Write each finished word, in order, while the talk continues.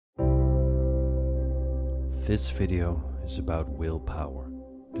This video is about willpower,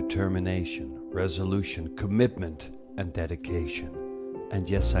 determination, resolution, commitment, and dedication. And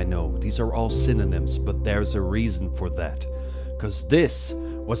yes, I know, these are all synonyms, but there's a reason for that. 'Cause this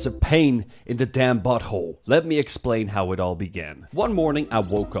was a pain in the damn butthole. Let me explain how it all began. One morning I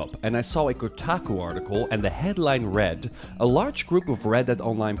woke up and I saw a Kotaku article and the headline read, "A large group of Red Dead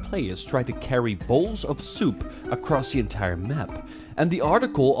Online players tried to carry bowls of soup across the entire map." And the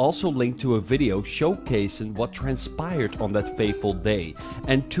article also linked to a video showcasing what transpired on that fateful day.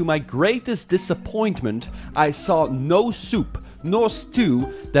 And to my greatest disappointment, I saw no soup nor stew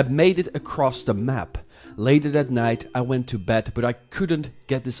that made it across the map. Later that night I went to bed, but I couldn't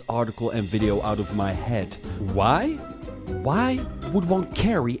get this article and video out of my head. Why? Why would one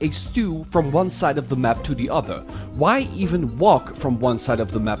carry a stew from one side of the map to the other? Why even walk from one side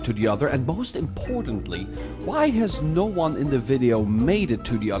of the map to the other? And most importantly, why has no one in the video made it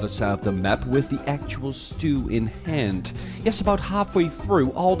to the other side of the map with the actual stew in hand? Yes, about halfway through,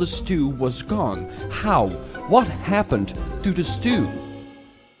 all the stew was gone. How? What happened to the stew?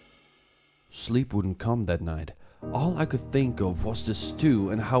 Sleep wouldn't come that night. All I could think of was the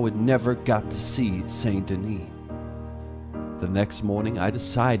stew and how it never got to see Saint Denis. The next morning I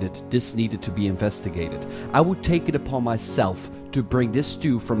decided this needed to be investigated. I would take it upon myself to bring this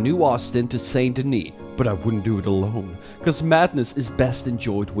stew from New Austin to Saint Denis. But I wouldn't do it alone, cause madness is best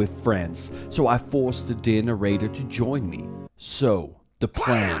enjoyed with friends. So I forced the dear narrator to join me. So, the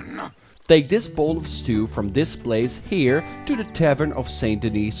plan. Take this bowl of stew from this place here to the tavern of Saint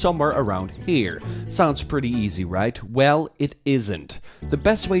Denis somewhere around here. Sounds pretty easy, right? Well, it isn't. The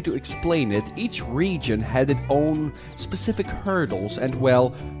best way to explain it, each region had its own specific hurdles and,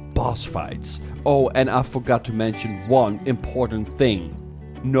 well, boss fights. Oh, and I forgot to mention one important thing.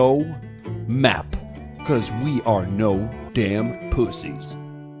 No map. 'Cause we are no damn pussies.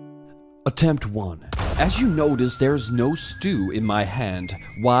 Attempt 1. As you notice, there's no stew in my hand.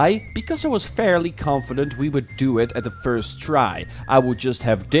 Why? Because I was fairly confident we would do it at the first try. I would just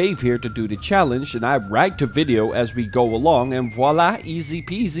have Dave here to do the challenge and I'd write the video as we go along and voila, easy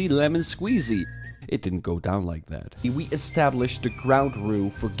peasy lemon squeezy. It didn't go down like that. We established the ground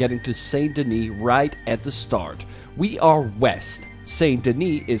rule for getting to Saint Denis right at the start. We are west. Saint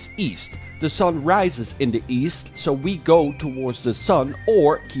Denis is east. The sun rises in the east, so we go towards the sun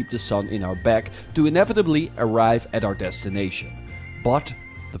or keep the sun in our back to inevitably arrive at our destination. But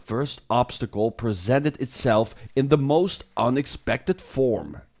the first obstacle presented itself in the most unexpected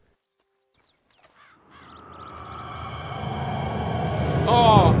form.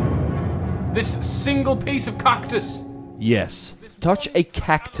 Oh, this single piece of cactus. Yes, touch a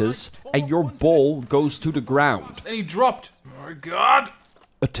cactus and your bowl goes to the ground. And he dropped. Oh my god.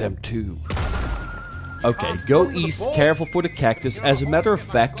 Attempt 2. Okay, go east, careful for the cactus. As a matter of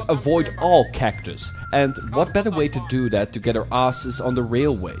fact, avoid all cactus. And what better way to do that to get our asses on the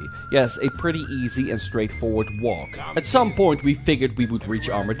railway? Yes, a pretty easy and straightforward walk. At some point we figured we would reach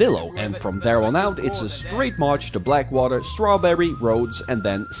Armadillo, and from there on out it's a straight march to Blackwater, Strawberry, Rhodes, and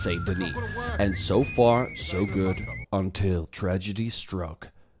then Saint Denis. And so far, so good, until tragedy struck.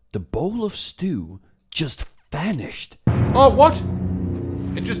 The bowl of stew just vanished. Oh, what?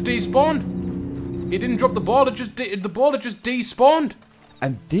 It just despawned. He didn't drop the ball, the ball had just despawned.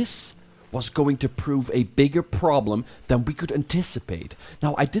 And this was going to prove a bigger problem than we could anticipate.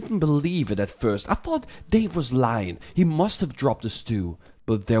 Now, I didn't believe it at first. I thought Dave was lying. He must have dropped the stew.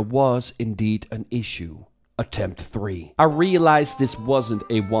 But there was indeed an issue. Attempt 3. I realized this wasn't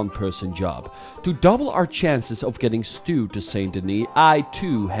a one-person job. To double our chances of getting stew to Saint Denis, I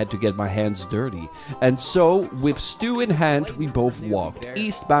too had to get my hands dirty. And so, with stew in hand, we both walked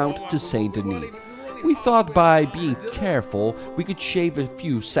eastbound to Saint Denis. We thought by being careful, we could shave a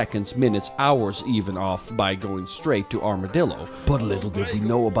few seconds, minutes, hours even off by going straight to Armadillo. But little did we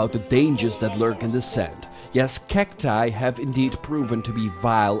know about the dangers that lurk in the sand. Yes, cacti have indeed proven to be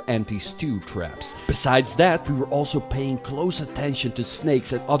vile anti-stew traps. Besides that, we were also paying close attention to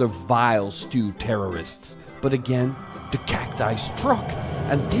snakes and other vile stew terrorists. But again, the cacti struck,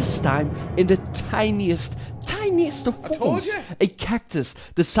 and this time in the tiniest of forms. A cactus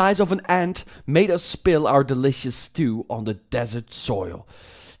the size of an ant made us spill our delicious stew on the desert soil.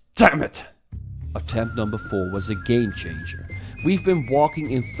 Damn it! Attempt number 4 was a game changer. We've been walking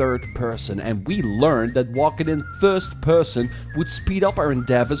in third person and we learned that walking in first person would speed up our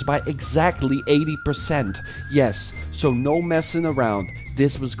endeavors by exactly 80%. Yes, so no messing around.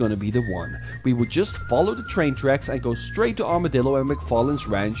 This was gonna be the one. We would just follow the train tracks and go straight to Armadillo and McFarlane's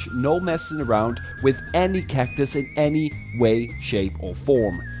ranch, no messing around with any cactus in any way, shape or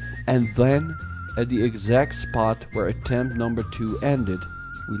form. And then, at the exact spot where attempt number 2 ended,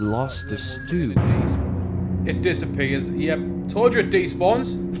 we lost the stew. It disappears. Yep. Told you it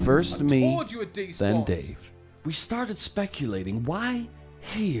despawns. First I me, told you it despawns. then Dave. We started speculating, why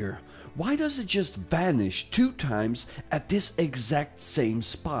here? Why does it just vanish 2 times at this exact same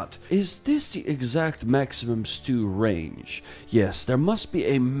spot? Is this the exact maximum stew range? Yes, there must be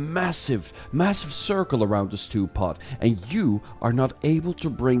a massive circle around the stew pot, and you are not able to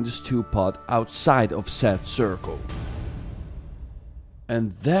bring the stew pot outside of said circle.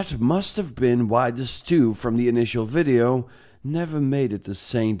 And that must have been why the stew from the initial video never made it to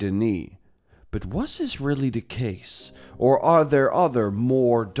Saint Denis. But was this really the case? Or are there other,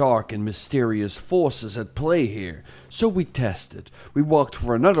 more dark and mysterious forces at play here? So we tested. We walked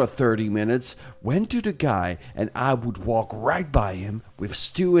for another 30 minutes, went to the guy, and I would walk right by him with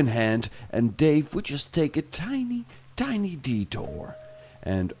stew in hand, and Dave would just take a tiny detour.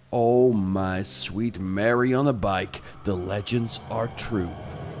 And oh my sweet Mary on a bike, the legends are true.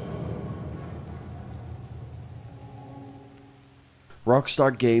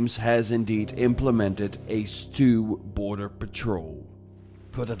 Rockstar Games has indeed implemented a stew border patrol.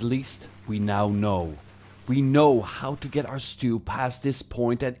 But at least we now know. We know how to get our stew past this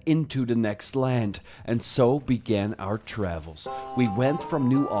point and into the next land. And so began our travels. We went from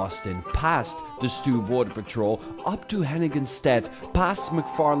New Austin, past the stew border patrol, up to Henniganstead, past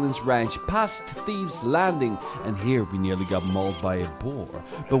McFarlane's Ranch, past Thieves Landing. And here we nearly got mauled by a boar.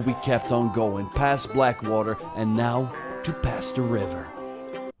 But we kept on going, past Blackwater, and now to pass the river.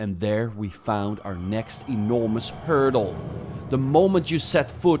 And there we found our next enormous hurdle. The moment you set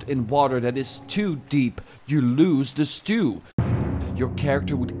foot in water that is too deep, you lose the stew. Your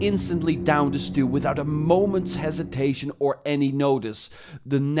character would instantly down the stew without a moment's hesitation or any notice.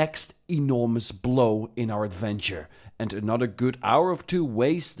 The next enormous blow in our adventure. And another good hour of 2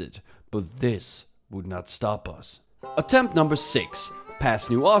 wasted. But this would not stop us. Attempt number 6. Past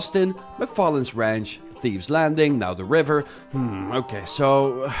New Austin, McFarlane's Ranch, Thieves Landing, now the river. Okay,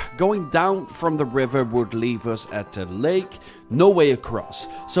 so going down from the river would leave us at the lake, no way across.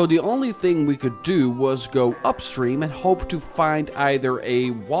 So the only thing we could do was go upstream and hope to find either a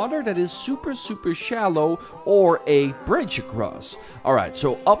water that is super shallow or a bridge across. Alright,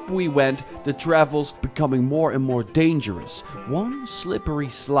 so up we went, the travels becoming more and more dangerous. One slippery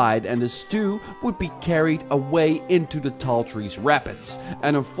slide and the stew would be carried away into the Tall Trees Rapids.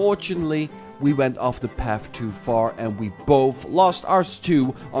 And unfortunately, we went off the path too far and we both lost our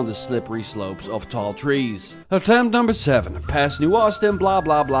stew on the slippery slopes of tall trees. Attempt number 7. Past New Austin, blah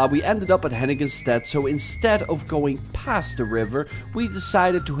blah blah. We ended up at Henniganstead, so instead of going past the river, we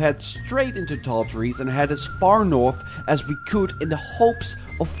decided to head straight into Tall Trees and head as far north as we could in the hopes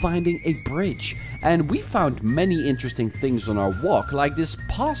of finding a bridge. And we found many interesting things on our walk, like this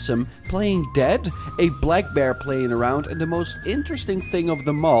possum playing dead, a black bear playing around, and the most interesting thing of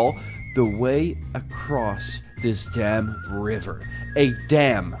them all, the way across this damn river. A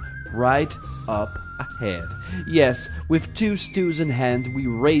dam right up ahead. Yes, with 2 stews in hand, we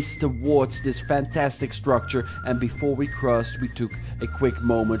raced towards this fantastic structure, and before we crossed, we took a quick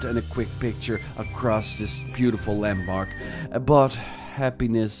moment and a quick picture across this beautiful landmark. But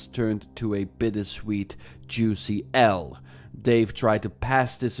happiness turned to a bittersweet, juicy L. Dave tried to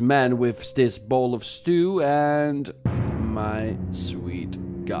pass this man with this bowl of stew, and my sweet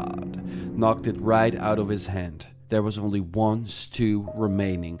God, knocked it right out of his hand. There was only 1 stew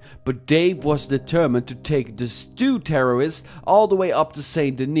remaining, but Dave was determined to take the stew terrorist all the way up to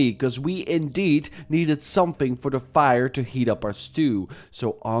Saint Denis, because we indeed needed something for the fire to heat up our stew.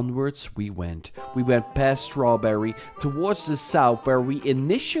 So onwards we went. We went past Strawberry towards the south, where we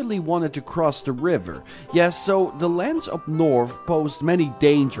initially wanted to cross the river. Yes, so the lands up north posed many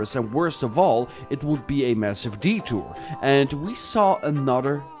dangers, and worst of all, it would be a massive detour. And we saw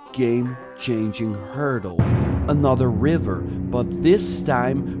another game-changing hurdle. Another river, but this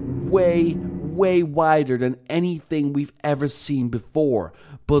time way wider than anything we've ever seen before.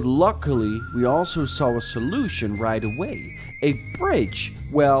 But luckily, we also saw a solution right away. A bridge.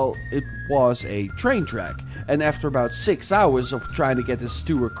 Well, it was a train track. And after about 6 hours of trying to get the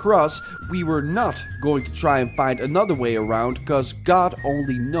stew across, we were not going to try and find another way around, because God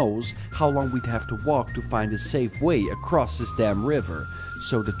only knows how long we'd have to walk to find a safe way across this damn river.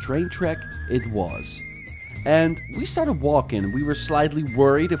 So the train track it was. And we started walking. We were slightly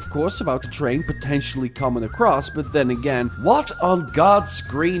worried, of course, about the train potentially coming across, but then again, what on God's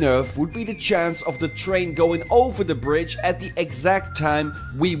green earth would be the chance of the train going over the bridge at the exact time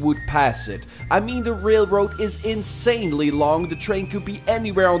we would pass it? I mean, the railroad is insanely long. The train could be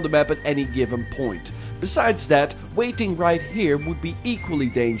anywhere on the map at any given point. Besides that, waiting right here would be equally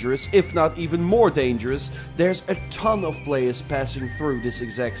dangerous, if not even more dangerous. There's a ton of players passing through this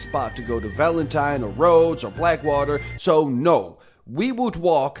exact spot to go to Valentine or Rhodes or Blackwater, so no, we would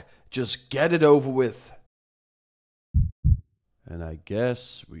walk, just get it over with. And I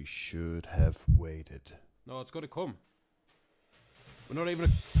guess we should have waited. No, it's got to come. We're not even a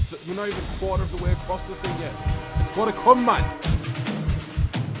quarter of the way across the thing yet. It's got to come, man.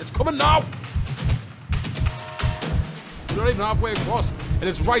 It's coming now. We're not even halfway across, and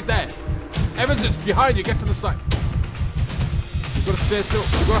it's right there. Evans, it's behind you. Get to the side. You've got to stay still.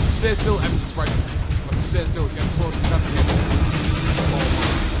 You've got to stay still. Evans is right there. You've got to stay still. Get close to the end.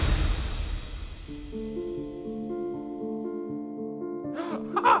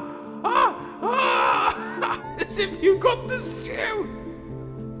 As if you got the stew.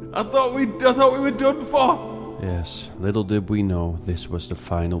 I thought we were done for. Yes, little did we know this was the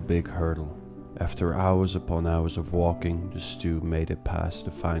final big hurdle. After hours upon hours of walking, the stew made it past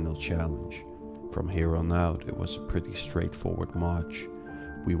the final challenge. From here on out, it was a pretty straightforward march.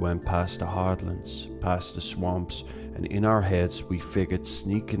 We went past the heartlands, past the swamps, and in our heads we figured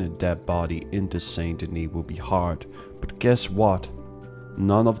sneaking a dead body into Saint Denis would be hard. But guess what?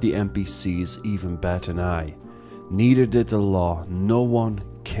 None of the NPCs even bat an eye. Neither did the law. No one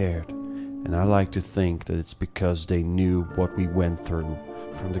cared. And I like to think that it's because they knew what we went through.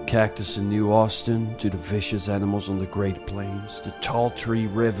 From the cactus in New Austin, to the vicious animals on the Great Plains, the tall tree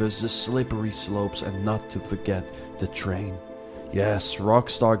rivers, the slippery slopes, and not to forget the train. Yes,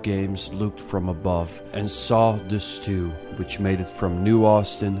 Rockstar Games looked from above and saw the stew, which made it from New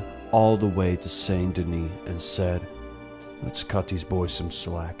Austin all the way to Saint Denis, and said, "Let's cut these boys some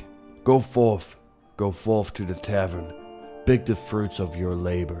slack. Go forth to the tavern, pick the fruits of your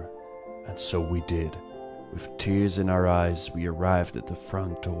labor." And so we did. With tears in our eyes, we arrived at the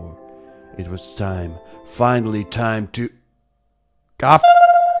front door. It was time, finally time to... God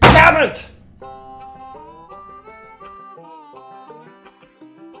damn it!